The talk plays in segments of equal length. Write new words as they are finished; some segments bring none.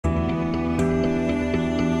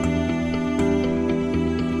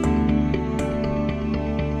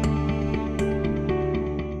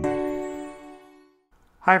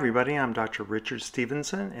Hi everybody, I'm Dr. Richard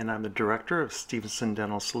Stevenson and I'm the Director of Stevenson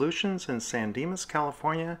Dental Solutions in San Dimas,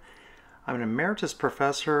 California. I'm an Emeritus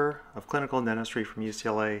Professor of Clinical Dentistry from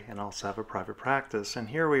UCLA and also have a private practice. And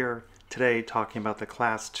here we are today talking about the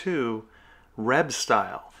Class 2 REB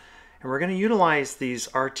style. And we're going to utilize these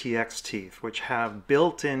RTX teeth which have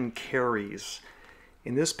built-in caries.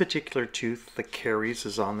 In this particular tooth, the caries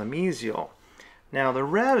is on the mesial. Now the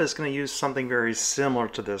REB is going to use something very similar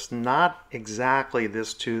to this, not exactly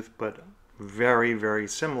this tooth, but very, very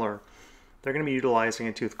similar. They're going to be utilizing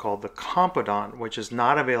a tooth called the composite, which is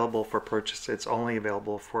not available for purchase. It's only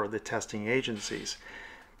available for the testing agencies.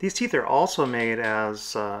 These teeth are also made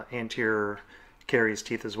as anterior caries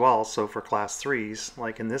teeth as well, so for class 3s,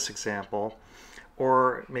 like in this example,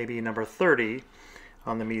 or maybe number 30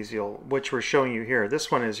 on the mesial, which we're showing you here.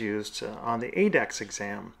 This one is used on the RTX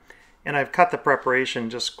exam. And I've cut the preparation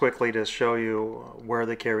just quickly to show you where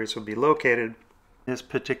the caries would be located in this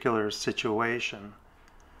particular situation.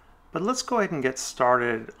 But let's go ahead and get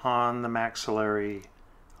started on the maxillary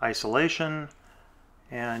isolation.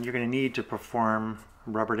 And you're going to need to perform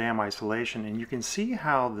rubber dam isolation. And you can see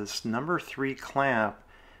how this number 3 clamp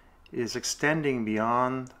is extending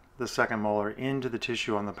beyond the second molar into the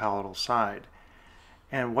tissue on the palatal side.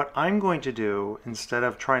 And what I'm going to do, instead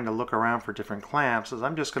of trying to look around for different clamps, is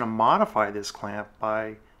I'm just going to modify this clamp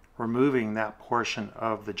by removing that portion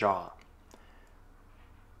of the jaw.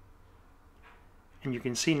 And you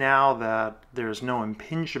can see now that there's no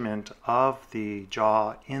impingement of the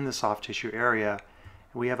jaw in the soft tissue area.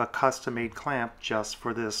 We have a custom-made clamp just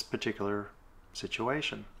for this particular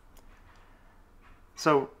situation.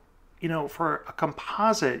 So, you know, for a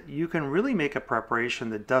composite, you can really make a preparation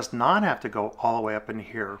that does not have to go all the way up in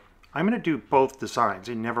here. I'm going to do both designs.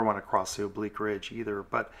 You never want to cross the oblique ridge either,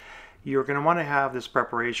 but you're going to want to have this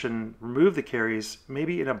preparation, remove the caries,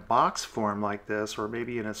 maybe in a box form like this, or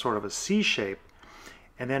maybe in a sort of a C shape,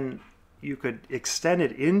 and then you could extend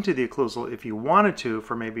it into the occlusal if you wanted to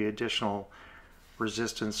for maybe additional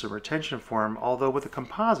resistance or retention form, although with a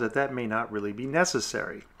composite that may not really be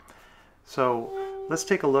necessary. So let's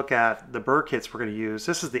take a look at the burr kits we're going to use.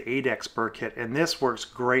 This is the 𝐦𝐨𝐬𝐷𝐥 burr kit, and this works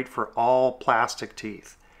great for all plastic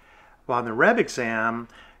teeth. Well, on the REB exam,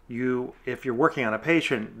 if you're working on a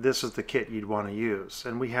patient, this is the kit you'd want to use,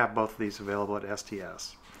 and we have both of these available at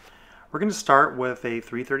STS. We're going to start with a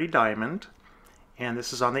 330 diamond, and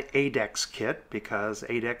this is on the 𝐦𝐸𝐷𝐥 kit because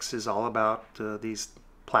𝐦𝐸𝐷𝐥 is all about these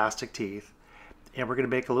plastic teeth. And we're going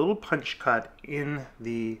to make a little punch cut in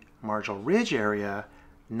the marginal ridge area,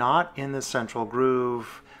 not in the central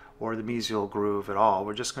groove or the mesial groove at all.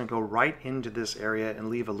 We're just going to go right into this area and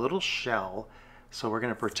leave a little shell. So we're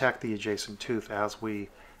going to protect the adjacent tooth as we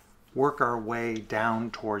work our way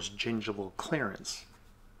down towards gingival clearance.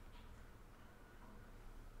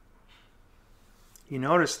 You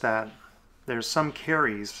notice that there's some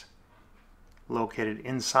caries located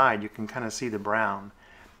inside. You can kind of see the brown,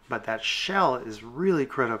 but that shell is really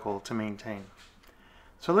critical to maintain.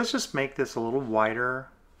 So let's just make this a little wider,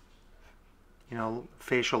 you know,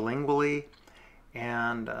 facial lingually,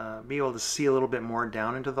 and be able to see a little bit more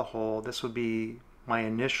down into the hole. This would be my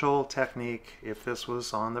initial technique if this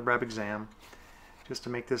was on the REB exam, just to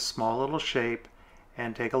make this small little shape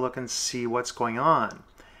and take a look and see what's going on.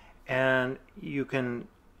 And you can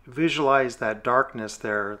visualize that darkness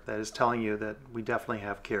there that is telling you that we definitely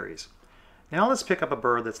have caries. Now let's pick up a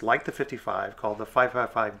burr that's like the 55 called the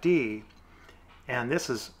 555D, and this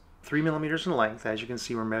is 3 millimeters in length. As you can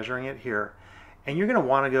see, we're measuring it here. And you're going to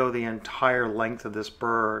want to go the entire length of this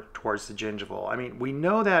burr towards the gingival. I mean, we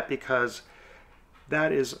know that because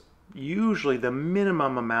that is usually the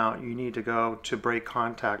minimum amount you need to go to break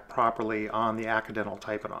contact properly on the accidental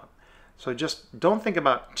typodont. So just don't think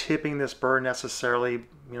about tipping this burr necessarily,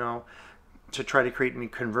 you know, to try to create any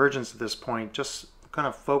convergence at this point. Just kind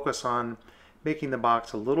of focus on making the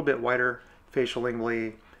box a little bit wider facial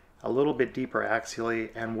lingually, a little bit deeper axially,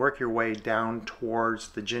 and work your way down towards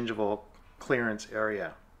the gingival clearance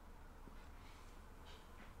area.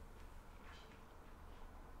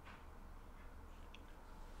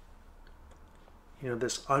 You know,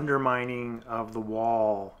 this undermining of the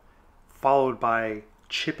wall followed by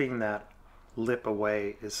chipping that lip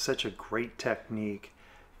away is such a great technique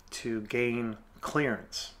to gain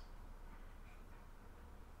clearance.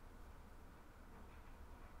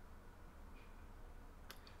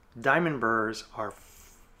 Diamond burrs are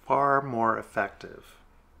far more effective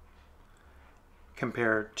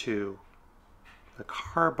compared to the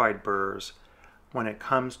carbide burrs when it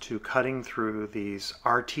comes to cutting through these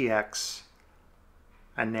RTX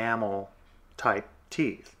enamel type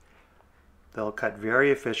teeth. They'll cut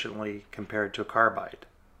very efficiently compared to a carbide.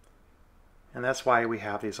 And that's why we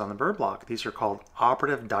have these on the burr block. These are called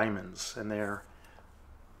operative diamonds, and they're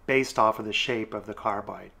based off of the shape of the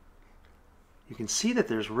carbide. You can see that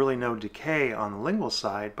there's really no decay on the lingual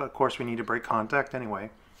side, but of course we need to break contact anyway.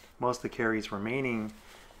 Most of the caries remaining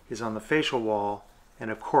is on the facial wall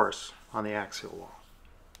and of course on the axial wall.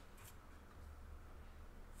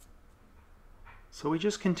 So we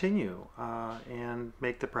just continue and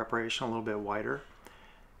make the preparation a little bit wider.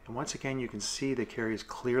 And once again, you can see the caries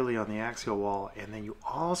clearly on the axial wall, and then you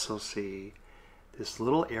also see this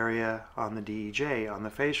little area on the 𝐷𝐸𝐽 on the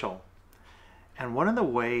facial. And one of the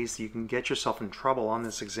ways you can get yourself in trouble on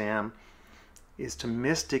this exam is to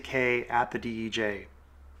miss decay at the 𝐷𝐸𝐽.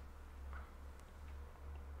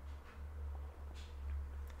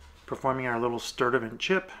 Performing our little Sturtevant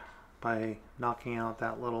chip by knocking out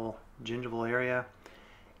that little gingival area,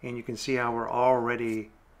 and you can see how we're already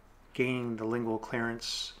gaining the lingual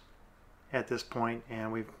clearance at this point,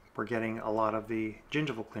 and we're getting a lot of the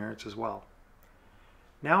gingival clearance as well.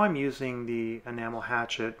 Now I'm using the enamel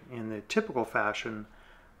hatchet in the typical fashion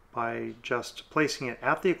by just placing it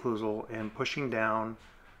at the occlusal and pushing down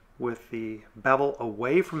with the bevel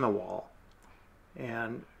away from the wall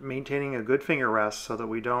and maintaining a good finger rest so that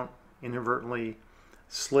we don't inadvertently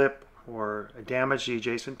slip or damage the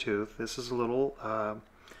adjacent tooth. This is a little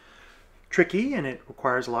tricky, and it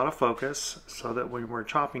requires a lot of focus so that when we're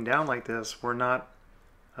chopping down like this, we're not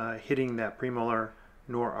hitting that premolar,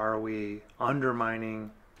 nor are we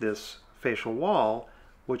undermining this facial wall,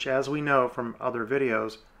 which, as we know from other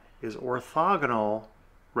videos, is orthogonal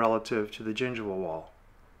relative to the gingival wall.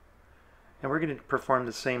 And we're going to perform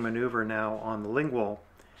the same maneuver now on the lingual,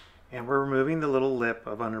 and we're removing the little lip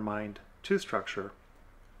of undermined tooth structure.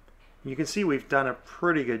 You can see we've done a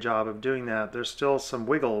pretty good job of doing that. There's still some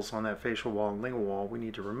wiggles on that facial wall and lingual wall we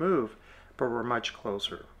need to remove, but we're much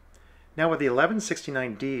closer. Now with the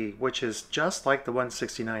 1169D, which is just like the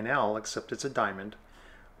 169L, except it's a diamond,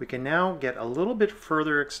 we can now get a little bit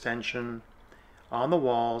further extension on the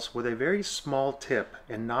walls with a very small tip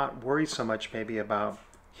and not worry so much maybe about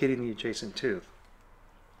hitting the adjacent tooth.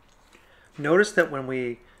 Notice that when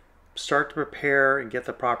we start to prepare and get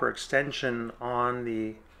the proper extension on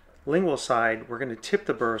the lingual side, we're going to tip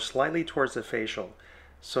the burr slightly towards the facial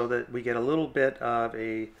so that we get a little bit of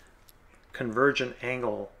a convergent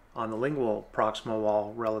angle on the lingual proximal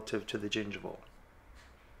wall relative to the gingival.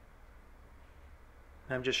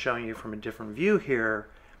 I'm just showing you from a different view here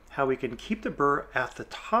how we can keep the burr at the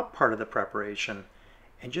top part of the preparation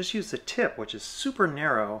and just use the tip, which is super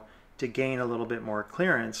narrow, to gain a little bit more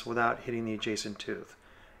clearance without hitting the adjacent tooth.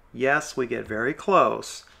 Yes, we get very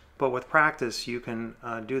close, but with practice you can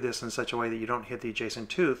do this in such a way that you don't hit the adjacent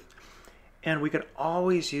tooth. And we could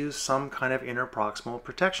always use some kind of interproximal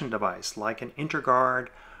protection device like an interguard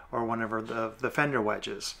or one of the fender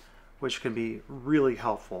wedges, which can be really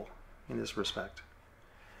helpful in this respect.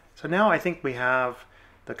 So now I think we have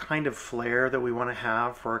the kind of flare that we want to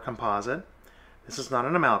have for a composite. This is not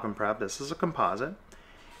an amalgam prep, this is a composite.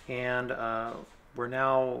 And we're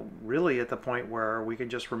now really at the point where we can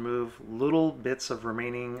just remove little bits of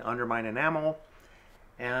remaining undermined enamel.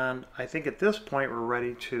 And I think at this point we're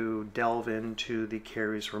ready to delve into the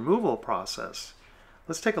caries removal process.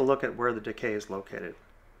 Let's take a look at where the decay is located.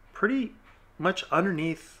 Pretty much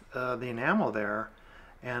underneath the enamel there,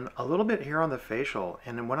 and a little bit here on the facial.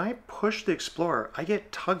 And then when I push the Explorer, I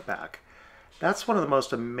get tug back. That's one of the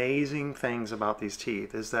most amazing things about these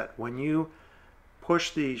teeth, is that when you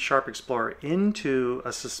push the Sharp Explorer into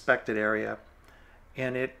a suspected area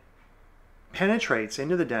and it penetrates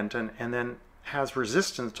into the dentin and then has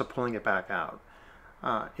resistance to pulling it back out.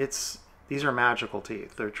 These are magical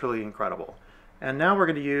teeth. They're truly incredible. And now we're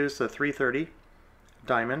going to use the 330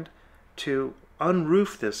 diamond to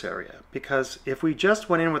unroof this area, because if we just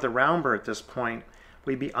went in with a round burr at this point,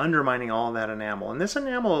 we'd be undermining all of that enamel. And this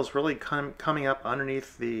enamel is really coming up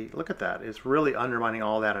underneath the, look at that, it's really undermining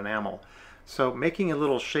all that enamel. So making a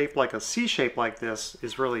little shape like a C shape like this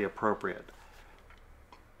is really appropriate.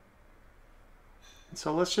 And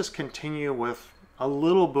so let's just continue with a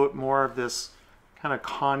little bit more of this kind of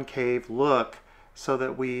concave look so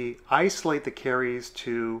that we isolate the caries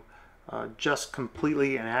to just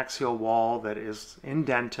completely an axial wall that is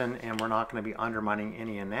indented, and we're not going to be undermining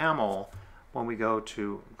any enamel when we go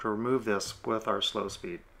to remove this with our slow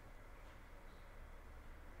speed.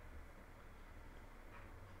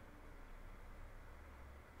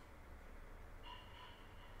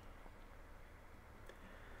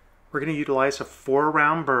 We're going to utilize a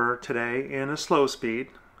 4-round burr today in a slow speed,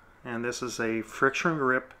 and this is a friction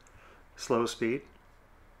grip slow speed,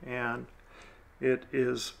 and it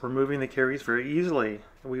is removing the caries very easily.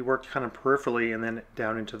 We work kind of peripherally and then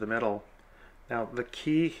down into the middle. Now the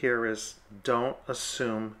key here is don't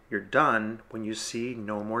assume you're done when you see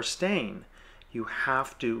no more stain. You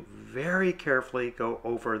have to very carefully go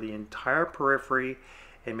over the entire periphery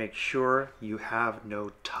and make sure you have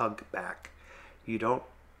no tug back. You don't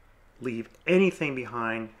leave anything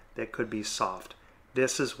behind that could be soft.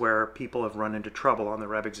 This is where people have run into trouble on the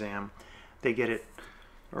REB exam. They get it,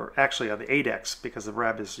 or actually on the 𝐸dex, because the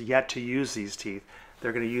REB is yet to use these teeth.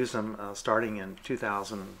 They're going to use them starting in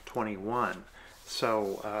 2021.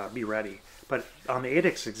 So be ready. But on the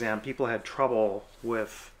𝐸dex exam, people had trouble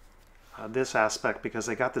with this aspect because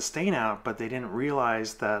they got the stain out, but they didn't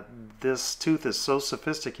realize that this tooth is so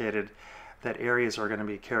sophisticated that areas are going to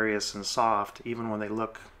be carious and soft even when they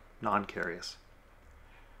look non-carious.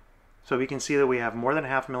 So we can see that we have more than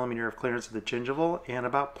 0.5 millimeter of clearance at the gingival and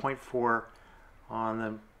about 0.4 on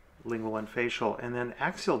the lingual and facial. And then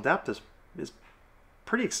axial depth is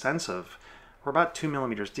pretty extensive. We're about 2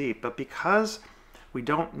 millimeters deep, but because we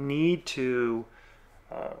don't need to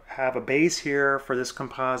have a base here for this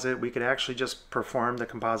composite, we could actually just perform the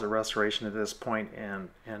composite restoration at this point and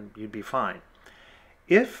you'd be fine.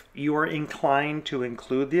 If you are inclined to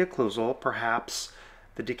include the occlusal, perhaps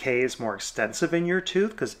the decay is more extensive in your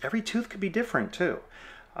tooth, because every tooth could be different too.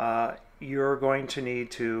 You're going to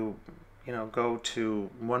need to go to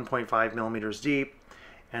 1.5 millimeters deep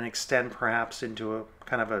and extend perhaps into a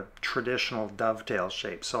kind of a traditional dovetail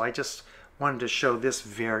shape. So I just wanted to show this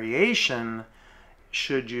variation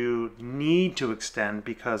should you need to extend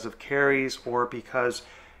because of caries or because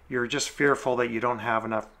you're just fearful that you don't have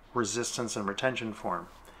enough resistance and retention form.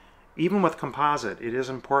 Even with composite, it is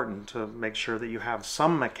important to make sure that you have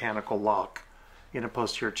some mechanical lock in a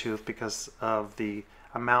posterior tooth because of the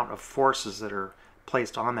amount of forces that are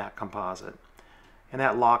placed on that composite. And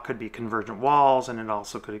that lock could be convergent walls, and it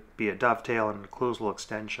also could be a dovetail and an occlusal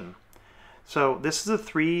extension. So this is a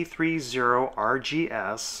 330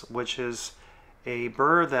 RGS, which is a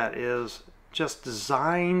burr that is just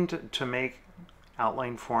designed to make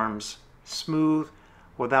outline forms smooth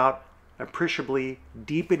without appreciably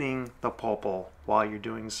deepening the pupil while you're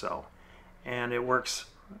doing so. And it works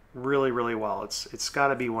really, really well. It's got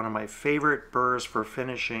to be one of my favorite burrs for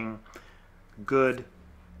finishing good,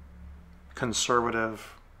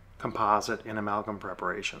 conservative composite and amalgam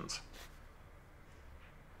preparations.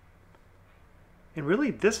 And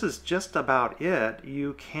really, this is just about it.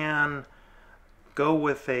 You can go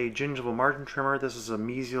with a gingival margin trimmer. This is a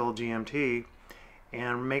mesial GMT,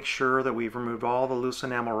 and make sure that we've removed all the loose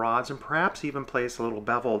enamel rods and perhaps even place a little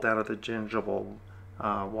bevel down at the gingival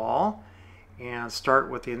wall, and start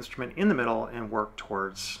with the instrument in the middle and work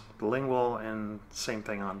towards the lingual, and same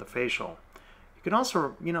thing on the facial. You can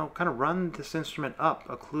also, kind of run this instrument up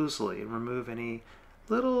occlusally and remove any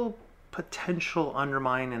little potential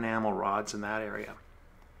undermined enamel rods in that area.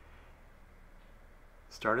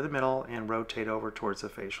 Start in the middle and rotate over towards the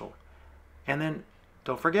facial. And then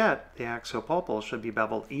don't forget, the axial pupil should be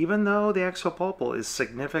beveled. Even though the axial pupil is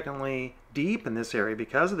significantly deep in this area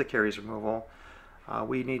because of the caries removal,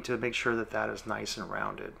 we need to make sure that that is nice and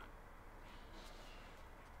rounded.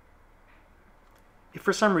 If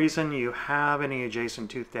for some reason you have any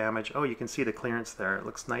adjacent tooth damage, you can see the clearance there. It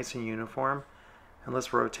looks nice and uniform. And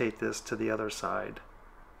let's rotate this to the other side,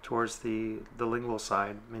 towards the lingual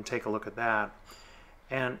side, and take a look at that.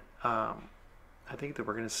 And I think that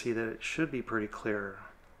we're going to see that it should be pretty clear.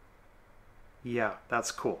 Yeah,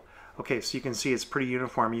 that's cool. Okay, so you can see it's pretty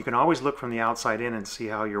uniform. You can always look from the outside in and see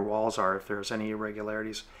how your walls are if there's any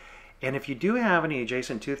irregularities. And if you do have any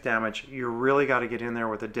adjacent tooth damage, you really got to get in there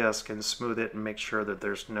with a disc and smooth it and make sure that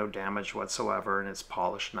there's no damage whatsoever and it's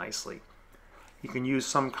polished nicely. You can use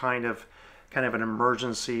some kind of an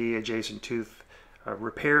emergency adjacent tooth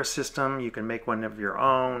repair system. You can make one of your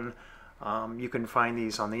own. You can find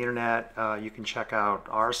these on the internet. You can check out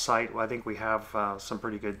our site. I think we have some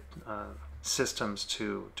pretty good systems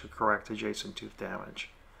to correct adjacent tooth damage.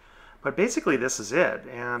 But basically this is it,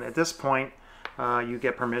 and at this point you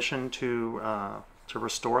get permission to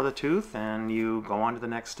restore the tooth, and you go on to the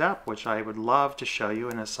next step, which I would love to show you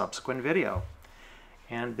in a subsequent video.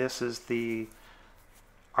 And this is the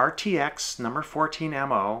RTX number 14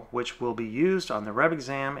 MO, which will be used on the REB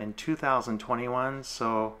exam in 2021.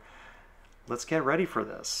 So let's get ready for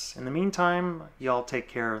this. In the meantime, y'all take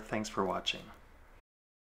care. Thanks for watching.